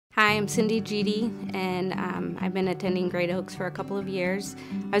Hi, I'm Cindy Guede, and I've been attending Great Oaks for a couple of years.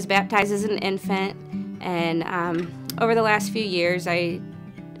 I was baptized as an infant, and over the last few years I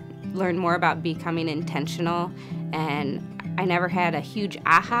learned more about becoming intentional, and I never had a huge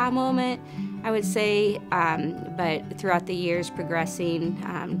aha moment, I would say, but throughout the years progressing,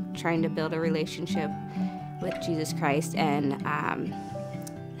 trying to build a relationship with Jesus Christ, and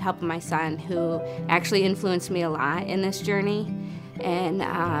helping my son, who actually influenced me a lot in this journey. And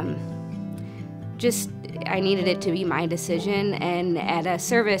I needed it to be my decision. And at a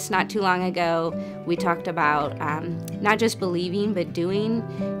service not too long ago, we talked about not just believing, but doing.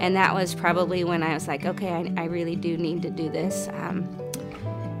 And that was probably when I was like, okay, I really do need to do this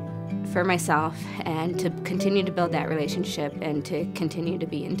for myself, and to continue to build that relationship and to continue to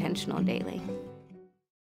be intentional daily.